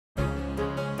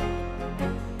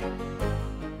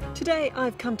Today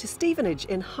I've come to Stevenage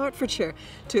in Hertfordshire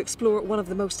to explore one of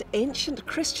the most ancient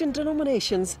Christian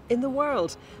denominations in the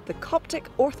world, the Coptic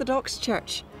Orthodox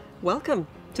Church. Welcome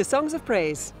to Songs of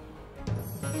Praise.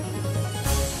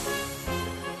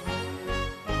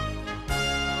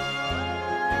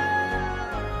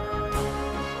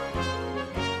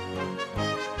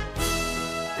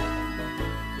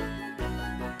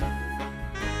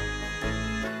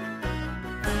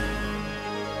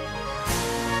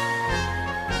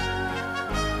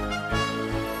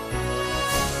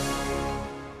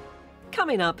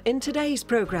 Coming up in today's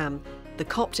programme, the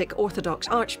Coptic Orthodox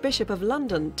Archbishop of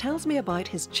London tells me about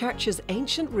his church's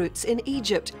ancient roots in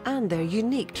Egypt and their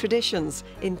unique traditions,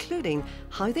 including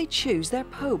how they choose their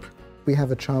pope. We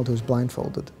have a child who's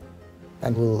blindfolded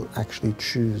and will actually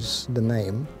choose the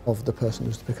name of the person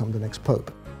who's to become the next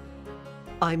pope.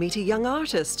 I meet a young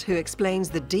artist who explains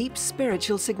the deep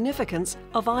spiritual significance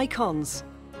of icons.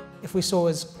 If we saw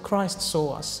as Christ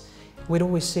saw us, we'd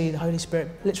always see the Holy Spirit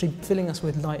literally filling us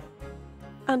with light.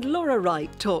 And Laura Wright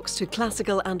talks to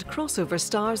classical and crossover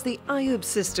stars the Ayub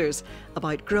sisters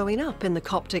about growing up in the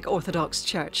Coptic Orthodox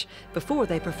Church before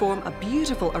they perform a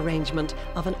beautiful arrangement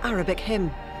of an Arabic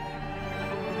hymn.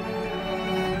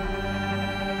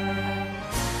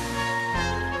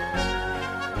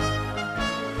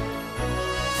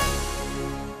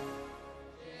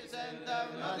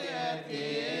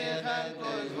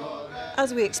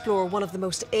 As we explore one of the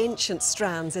most ancient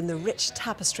strands in the rich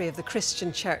tapestry of the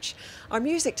Christian church, our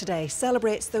music today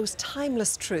celebrates those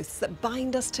timeless truths that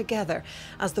bind us together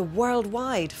as the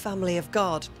worldwide family of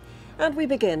God. And we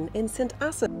begin in St.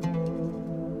 Asaph.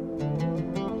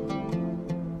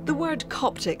 The word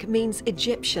Coptic means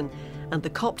Egyptian, and the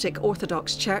Coptic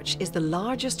Orthodox Church is the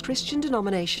largest Christian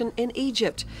denomination in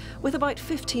Egypt, with about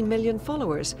 15 million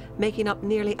followers, making up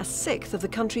nearly a sixth of the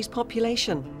country's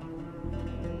population.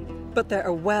 But there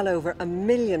are well over 1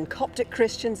 million Coptic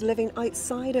Christians living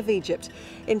outside of Egypt,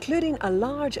 including a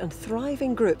large and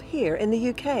thriving group here in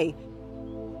the UK.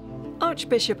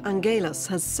 Archbishop Angelos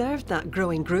has served that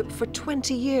growing group for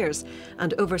 20 years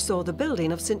and oversaw the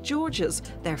building of St. George's,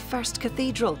 their first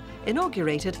cathedral,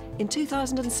 inaugurated in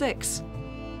 2006.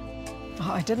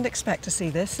 Oh, I didn't expect to see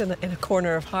this in a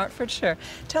corner of Hertfordshire.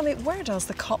 Tell me, where does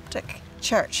the Coptic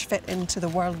Church fit into the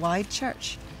worldwide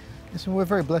church? Yes, and we're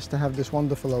very blessed to have this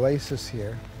wonderful oasis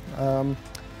here.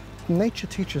 Nature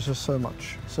teaches us so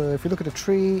much. So if you look at a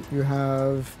tree, you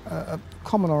have a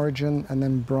common origin and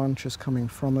then branches coming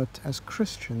from it. As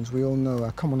Christians, we all know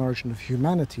a common origin of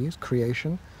humanity is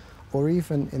creation, or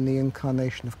even in the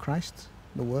incarnation of Christ,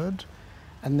 the Word.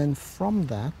 And then from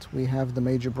that, we have the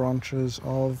major branches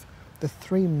of the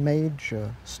three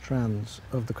major strands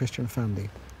of the Christian family: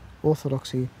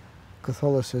 Orthodoxy,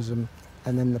 Catholicism,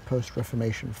 and then the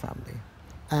post-Reformation family.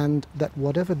 And that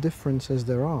whatever differences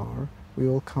there are, we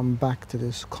all come back to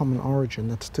this common origin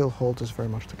that still holds us very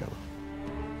much together.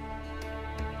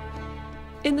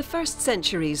 In the first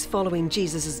centuries following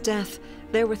Jesus' death,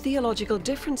 there were theological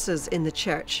differences in the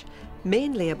church,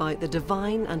 mainly about the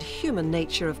divine and human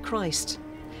nature of Christ.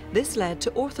 This led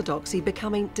to orthodoxy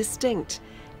becoming distinct,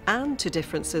 and to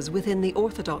differences within the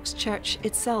Orthodox Church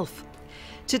itself.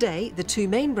 Today, the two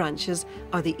main branches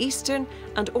are the Eastern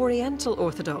and Oriental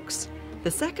Orthodox,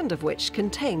 the second of which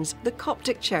contains the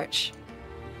Coptic Church.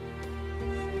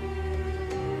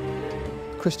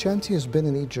 Christianity has been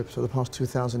in Egypt for the past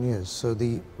 2,000 years. So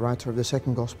the writer of the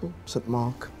second gospel, St.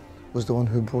 Mark, was the one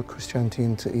who brought Christianity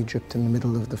into Egypt in the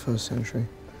middle of the first century.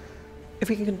 If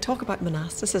we can talk about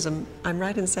monasticism, I'm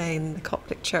right in saying the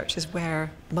Coptic Church is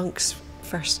where monks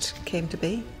first came to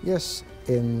be? Yes,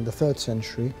 in the 3rd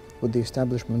century, with the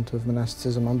establishment of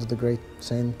monasticism under the great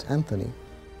Saint Anthony.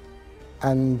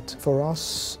 And for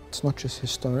us, it's not just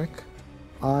historic.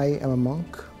 I am a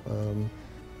monk.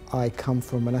 I come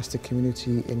from a monastic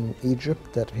community in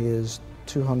Egypt that is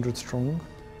 200 strong.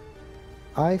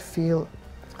 I feel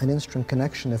an instant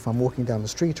connection if I'm walking down the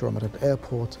street or I'm at an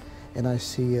airport and I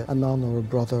see a nun or a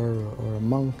brother or a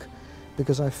monk,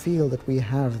 because I feel that we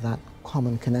have that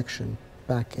common connection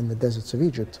back in the deserts of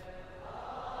Egypt.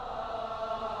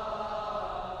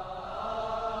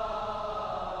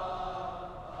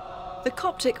 The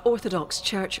Coptic Orthodox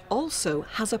Church also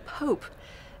has a pope.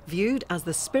 Viewed as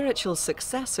the spiritual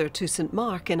successor to St.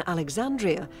 Mark in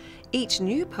Alexandria, each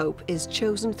new pope is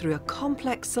chosen through a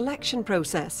complex selection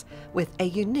process with a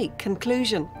unique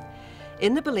conclusion.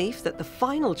 In the belief that the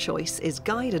final choice is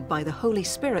guided by the Holy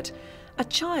Spirit, a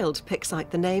child picks out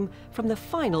the name from the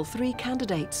final 3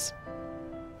 candidates.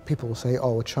 People will say,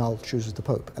 oh, a child chooses the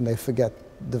pope, and they forget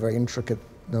the very intricate,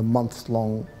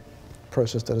 month-long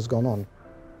process that has gone on.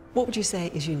 What would you say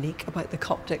is unique about the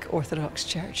Coptic Orthodox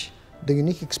Church? The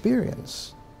unique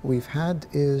experience we've had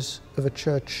is of a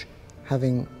church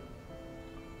having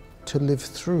to live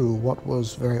through what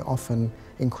was very often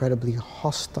incredibly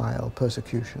hostile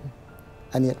persecution.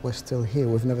 And yet we're still here.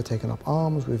 We've never taken up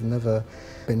arms, we've never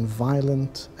been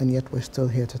violent, and yet we're still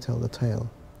here to tell the tale.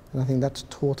 And I think that's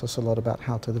taught us a lot about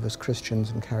how to live as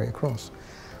Christians and carry a cross.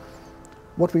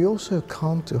 What we also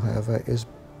can't do, however, is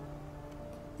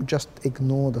just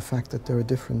ignore the fact that there are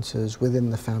differences within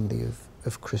the family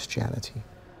of Christianity.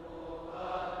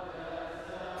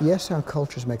 Yes, our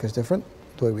cultures make us different,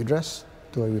 the way we dress,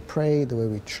 the way we pray, the way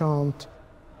we chant,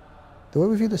 the way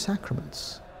we view the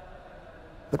sacraments.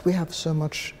 But we have so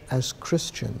much as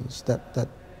Christians that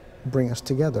bring us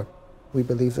together. We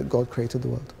believe that God created the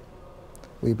world.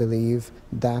 We believe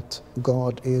that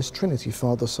God is Trinity,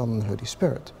 Father, Son, and Holy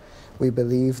Spirit. We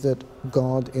believe that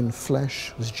God in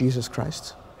flesh was Jesus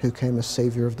Christ, who came as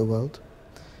Savior of the world.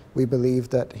 We believe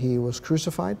that He was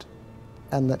crucified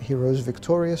and that He rose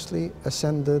victoriously,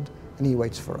 ascended, and He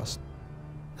waits for us.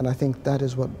 And I think that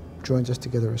is what joins us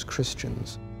together as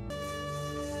Christians.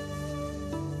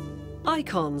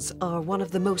 Icons are one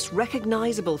of the most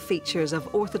recognisable features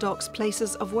of Orthodox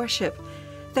places of worship.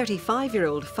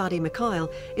 35-year-old Fadi Mikhail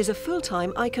is a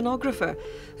full-time iconographer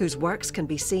whose works can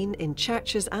be seen in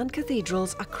churches and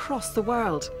cathedrals across the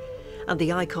world. And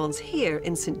the icons here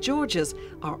in St George's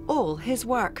are all his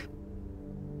work.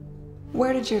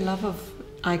 Where did your love of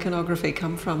iconography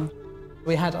come from?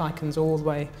 We had icons all the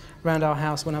way around our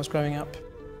house when I was growing up.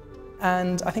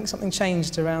 And I think something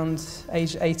changed around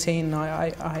age 18.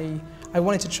 I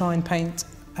wanted to try and paint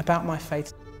about my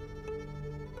faith.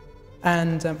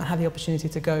 And I had the opportunity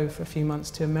to go for a few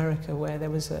months to America, where there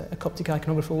was a Coptic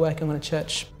iconographer working on a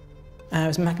church. It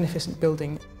was a magnificent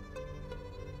building.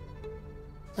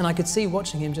 And I could see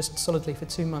watching him just solidly for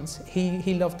 2 months.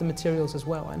 He loved the materials as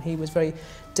well, and he was very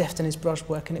deft in his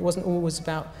brushwork, and it wasn't always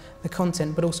about the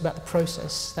content, but also about the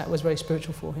process. That was very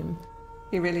spiritual for him.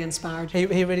 He really inspired you.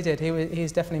 He really did.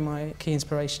 He's definitely my key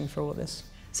inspiration for all of this.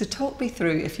 So talk me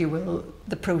through, if you will,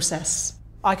 the process.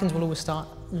 Icons will always start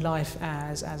life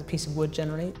as a piece of wood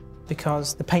generally,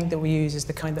 because the paint that we use is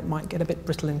the kind that might get a bit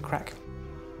brittle and crack.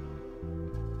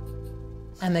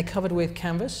 And they're covered with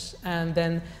canvas, and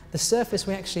then the surface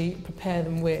we actually prepare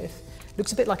them with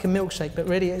looks a bit like a milkshake, but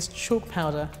really it's chalk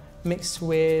powder mixed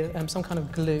with some kind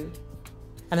of glue.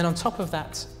 And then on top of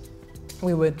that,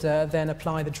 we would then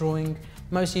apply the drawing,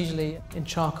 most usually in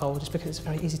charcoal, just because it's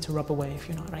very easy to rub away if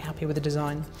you're not very happy with the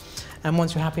design. And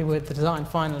once you're happy with the design,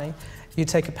 finally, you'd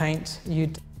take a paint,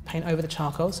 you'd paint over the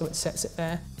charcoal so it sets it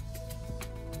there.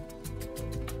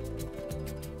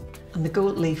 And the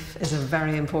gold leaf is a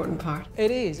very important part.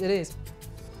 It is, it is.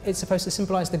 It's supposed to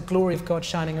symbolise the glory of God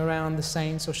shining around the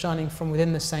saints, or shining from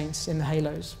within the saints in the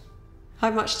halos.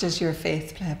 How much does your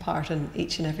faith play a part in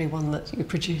each and every one that you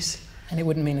produce? And it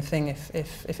wouldn't mean a thing if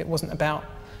it wasn't about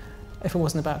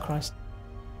Christ.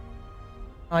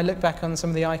 I look back on some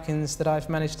of the icons that I've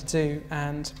managed to do,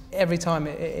 and every time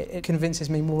it convinces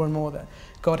me more and more that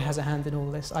God has a hand in all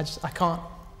this.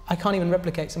 I can't even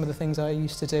replicate some of the things I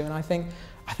used to do, and I think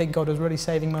God was really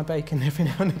saving my bacon every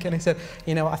now and again. He said,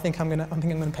 you know, I think I'm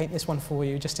gonna paint this one for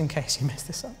you just in case you mess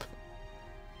this up.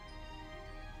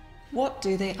 What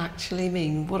do they actually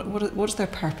mean? What's their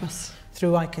purpose?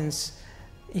 Through icons,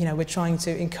 you know, we're trying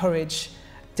to encourage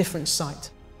different sight.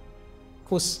 Of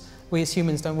course, we as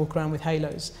humans don't walk around with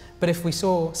halos, but if we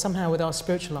saw somehow with our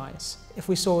spiritual eyes, if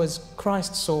we saw as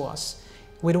Christ saw us,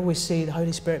 we'd always see the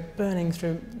Holy Spirit burning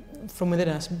from within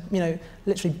us, you know,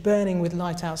 literally burning with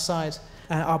light outside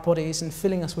our bodies and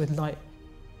filling us with light.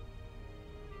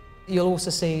 You'll also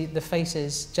see the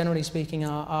faces, generally speaking,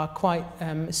 are quite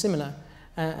similar.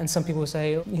 And some people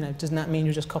say, you know, doesn't that mean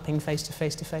you're just copying face to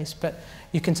face to face? But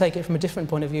you can take it from a different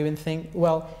point of view and think,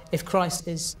 well, if Christ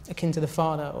is akin to the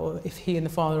Father, or if He and the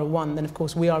Father are one, then of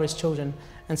course we are His children,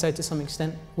 and so to some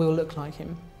extent we'll look like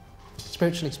Him,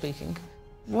 spiritually speaking.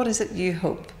 What is it you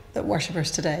hope that worshippers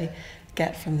today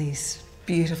get from these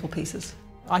beautiful pieces?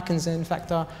 Icons, in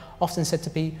fact, are often said to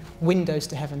be windows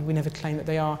to heaven. We never claim that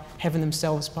they are heaven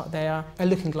themselves, but they are a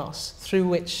looking glass through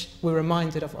which we're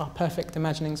reminded of our perfect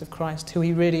imaginings of Christ, who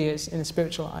He really is in a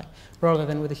spiritual eye, rather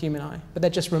than with a human eye. But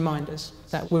they're just reminders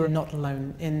that we're not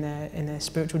alone in their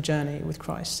spiritual journey with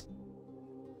Christ.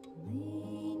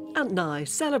 And now,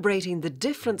 celebrating the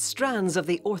different strands of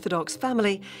the Orthodox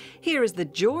family, here is the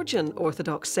Georgian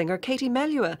Orthodox singer Katie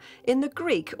Melua in the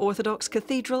Greek Orthodox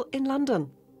Cathedral in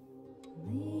London.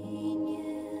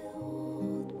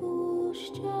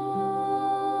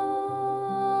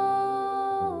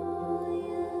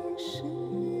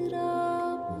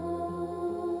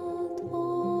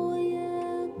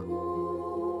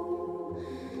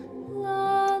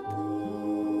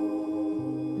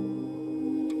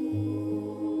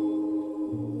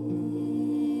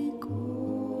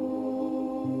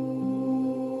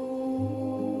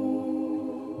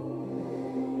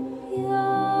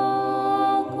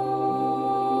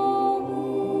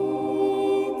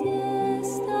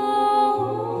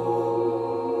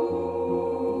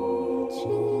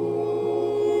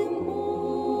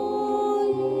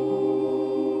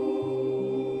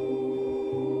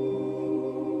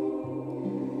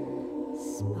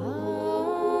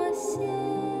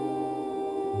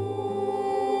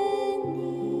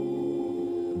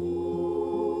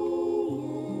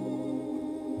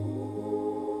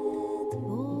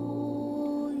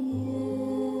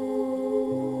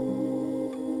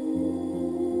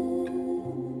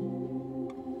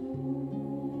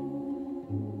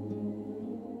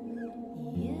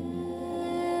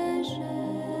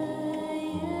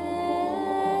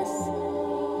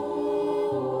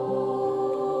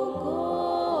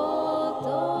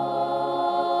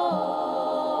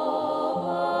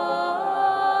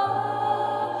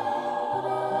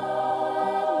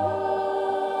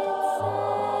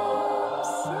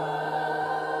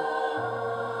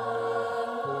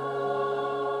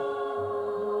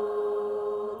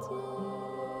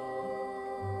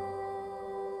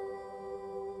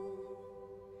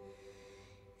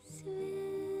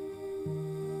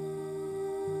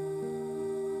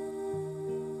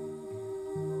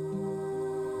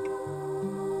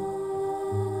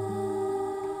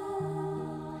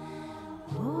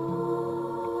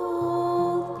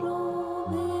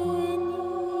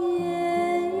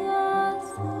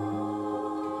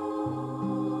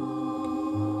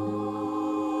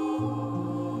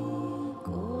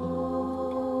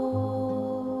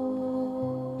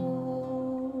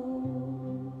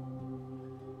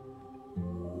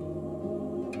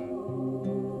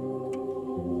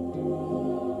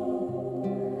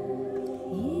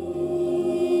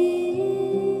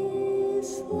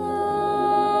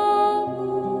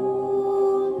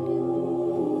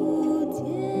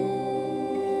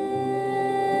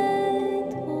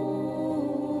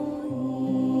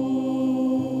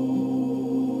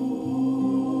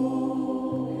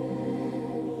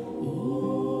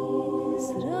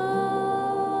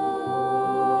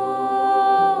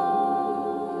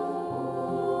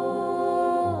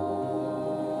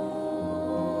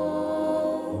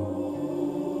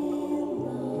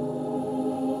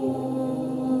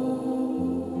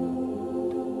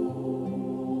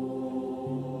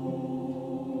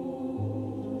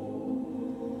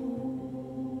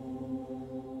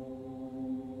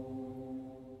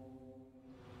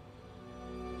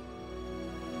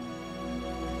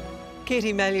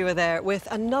 Katie Melua there with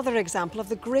another example of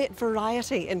the great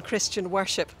variety in Christian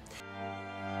worship.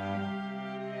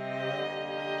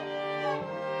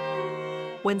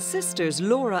 When sisters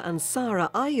Laura and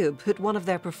Sarah Ayub put one of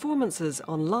their performances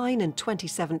online in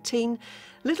 2017,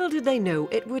 little did they know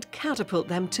it would catapult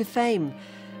them to fame.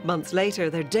 Months later,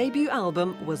 their debut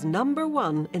album was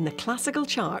 #1 in the classical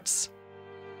charts.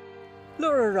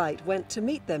 Laura Wright went to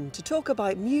meet them to talk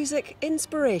about music,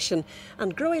 inspiration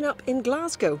and growing up in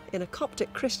Glasgow in a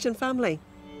Coptic Christian family.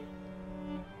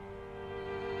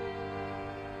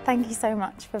 Thank you so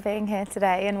much for being here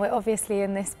today, and we're obviously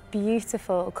in this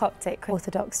beautiful Coptic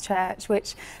Orthodox church,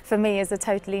 which for me is a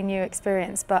totally new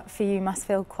experience, but for you must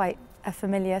feel quite a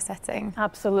familiar setting.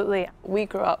 Absolutely. We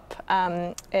grew up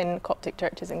in Coptic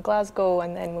churches in Glasgow,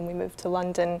 and then when we moved to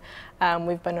London,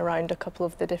 we've been around a couple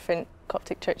of the different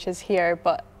Coptic churches here,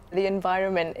 but the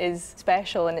environment is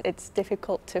special and it's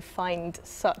difficult to find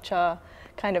such a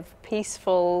kind of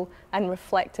peaceful and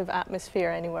reflective atmosphere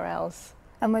anywhere else.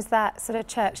 And was that sort of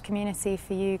church community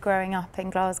for you growing up in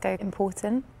Glasgow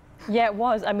important? Yeah, it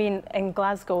was. I mean, in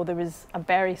Glasgow there was a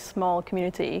very small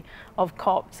community of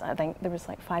Copts. I think there was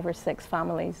like 5 or 6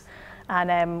 families.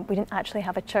 And we didn't actually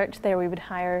have a church there. We would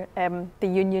hire the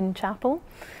Union Chapel,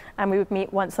 and we would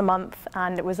meet once a month,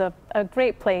 and it was a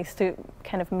great place to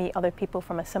kind of meet other people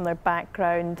from a similar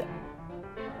background.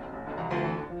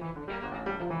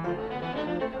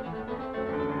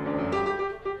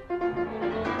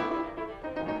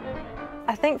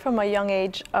 I think from a young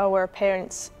age, our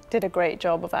parents did a great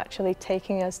job of actually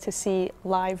taking us to see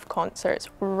live concerts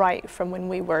right from when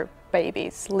we were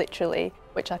babies, literally,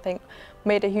 which I think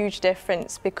made a huge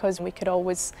difference because we could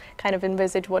always kind of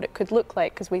envisage what it could look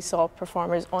like because we saw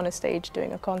performers on a stage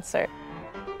doing a concert.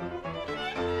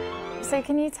 So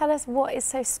can you tell us what is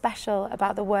so special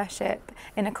about the worship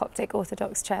in a Coptic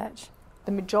Orthodox church?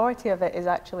 The majority of it is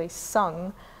actually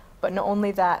sung, but not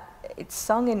only that, it's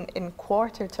sung in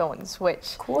quarter tones,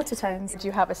 which... Quarter tones?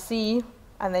 You have a C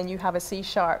and then you have a C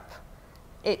sharp.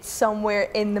 It's somewhere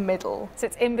in the middle. So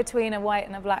it's in between a white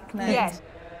and a black note? Yes.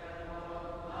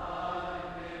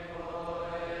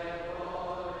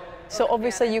 So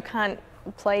obviously you can't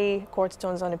play quarter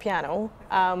tones on a piano,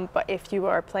 but if you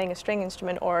are playing a string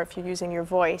instrument or if you're using your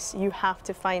voice, you have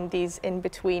to find these in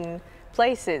between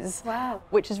places, wow,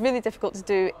 which is really difficult to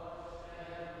do.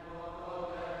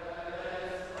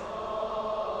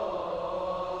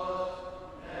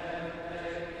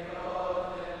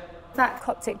 That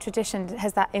Coptic tradition,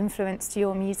 has that influenced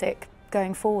your music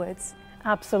going forwards?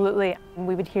 Absolutely.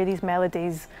 We would hear these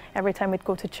melodies every time we'd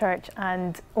go to church,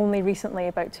 and only recently,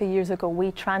 about 2 years ago,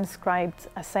 we transcribed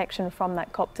a section from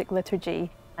that Coptic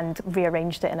liturgy and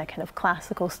rearranged it in a kind of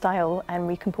classical style, and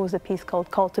we composed a piece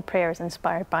called Call to Prayers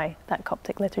inspired by that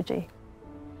Coptic liturgy.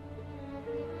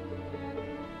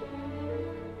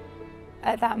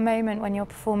 At that moment when you're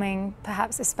performing,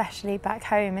 perhaps especially back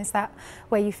home, is that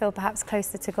where you feel perhaps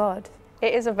closer to God?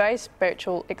 It is a very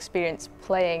spiritual experience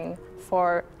playing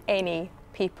for any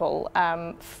people,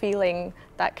 feeling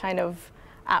that kind of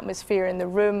atmosphere in the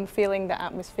room, feeling the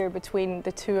atmosphere between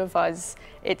the two of us.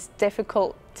 It's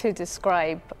difficult to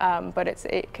describe, but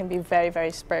it can be very,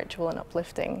 very spiritual and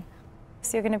uplifting.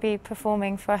 So you're going to be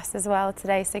performing for us as well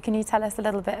today, so can you tell us a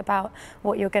little bit about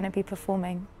what you're going to be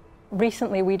performing?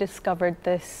 Recently we discovered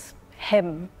this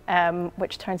hymn,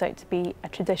 which turns out to be a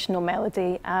traditional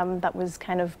melody that was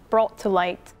kind of brought to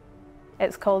light.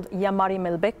 It's called Ya Maryam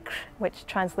el Bikr, which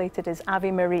translated is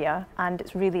Ave Maria, and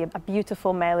it's really a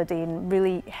beautiful melody and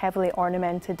really heavily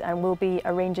ornamented, and we'll be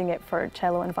arranging it for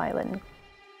cello and violin.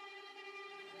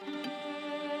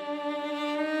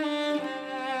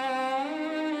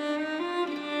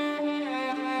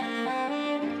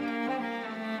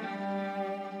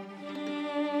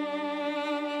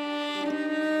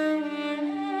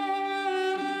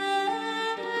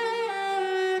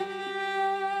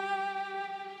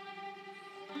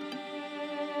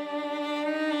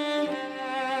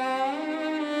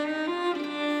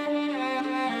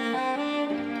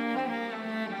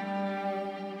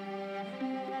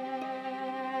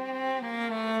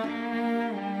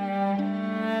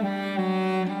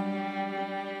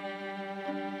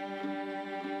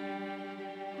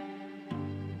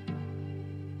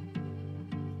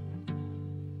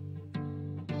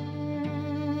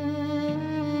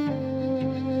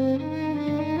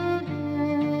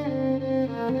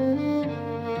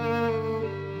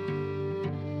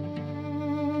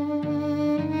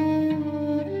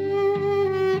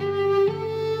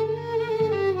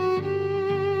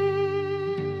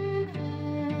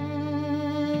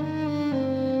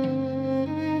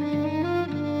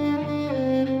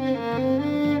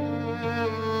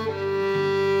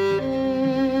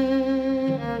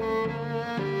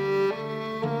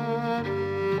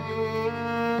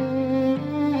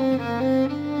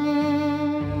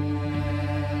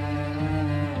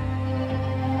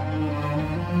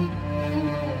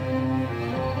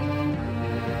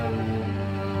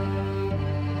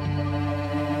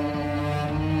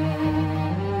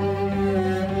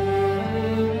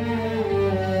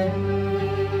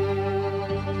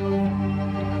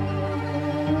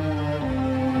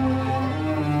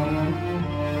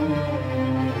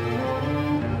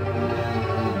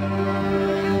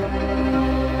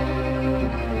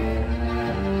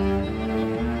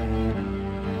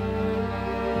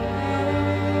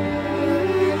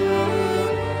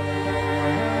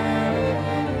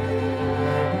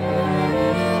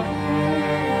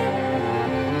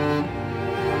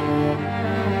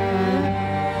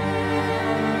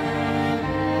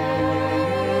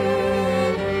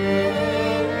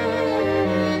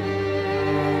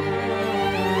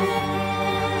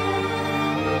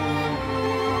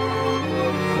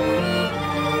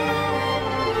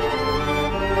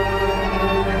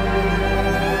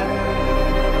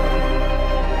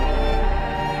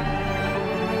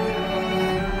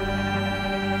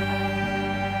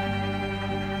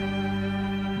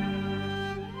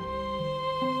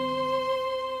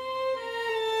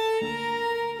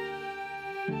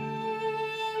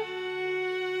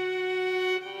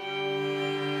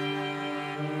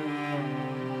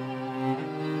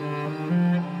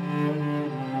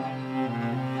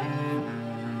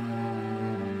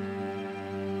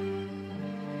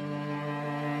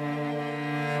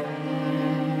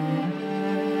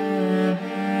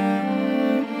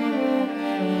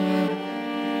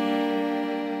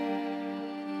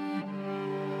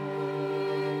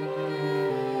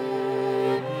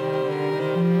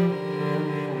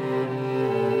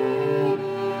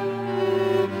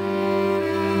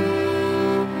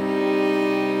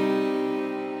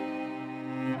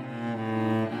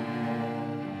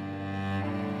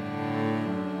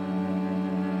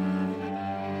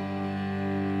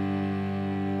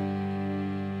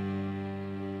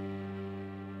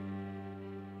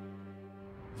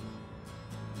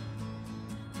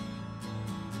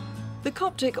 The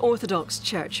Coptic Orthodox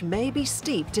Church may be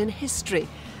steeped in history,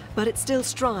 but it still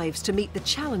strives to meet the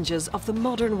challenges of the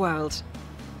modern world.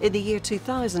 In the year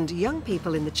 2000, young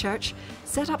people in the church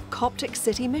set up Coptic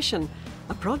City Mission,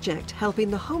 a project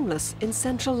helping the homeless in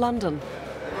central London.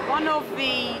 One of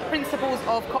the principles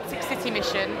of Coptic City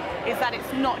Mission is that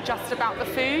it's not just about the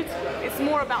food, it's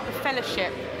more about the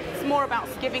fellowship. It's more about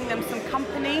giving them some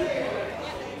company.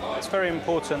 It's very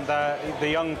important that the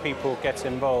young people get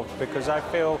involved because I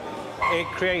feel it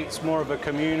creates more of a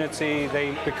community.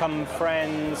 They become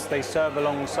friends, they serve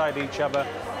alongside each other,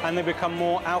 and they become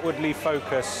more outwardly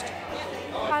focused.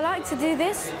 I like to do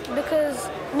this because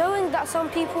knowing that some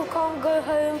people can't go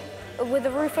home with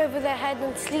a roof over their head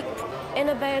and sleep in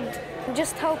a bed,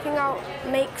 just helping out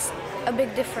makes a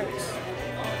big difference.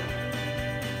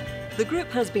 The group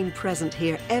has been present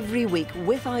here every week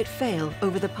without fail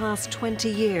over the past 20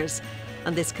 years,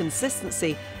 and this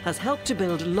consistency has helped to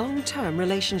build long-term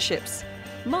relationships.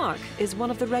 Mark is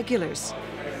one of the regulars.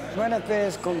 When I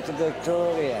first come to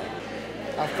Victoria,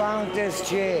 I found this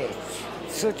church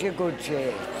such a good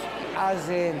church, as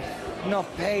in not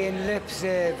paying lip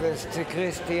service to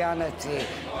Christianity.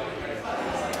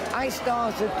 I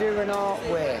started doing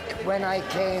artwork when I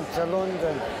came to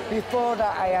London. Before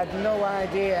that, I had no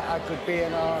idea I could be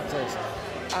an artist.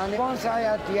 And once I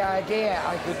had the idea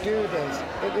I could do this,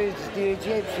 it was the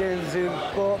Egyptians who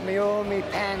bought me all my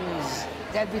pens,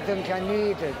 everything I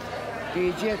needed. The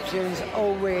Egyptians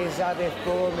always had it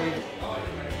for me.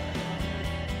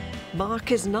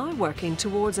 Mark is now working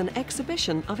towards an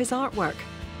exhibition of his artwork.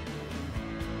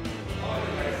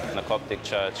 In the Coptic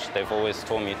Church, they've always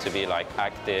taught me to be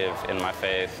active in my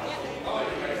faith.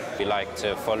 We like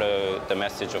to follow the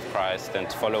message of Christ and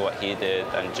to follow what he did,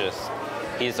 and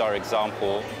he's our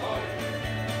example.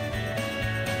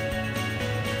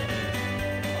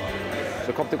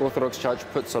 The Coptic Orthodox Church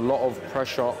puts a lot of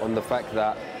pressure on the fact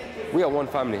that we are one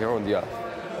family here on the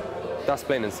earth. That's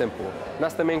plain and simple. And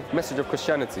that's the main message of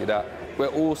Christianity, that we're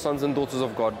all sons and daughters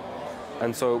of God.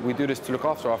 And so we do this to look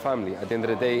after our family. At the end of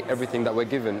the day, everything that we're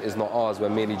given is not ours, we're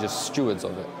merely just stewards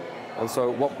of it. And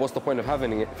so what's the point of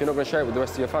having it if you're not going to share it with the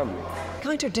rest of your family?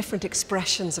 Counter different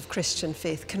expressions of Christian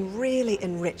faith can really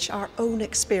enrich our own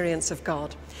experience of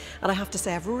God. And I have to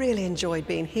say, I've really enjoyed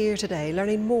being here today,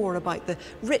 learning more about the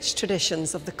rich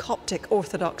traditions of the Coptic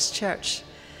Orthodox Church.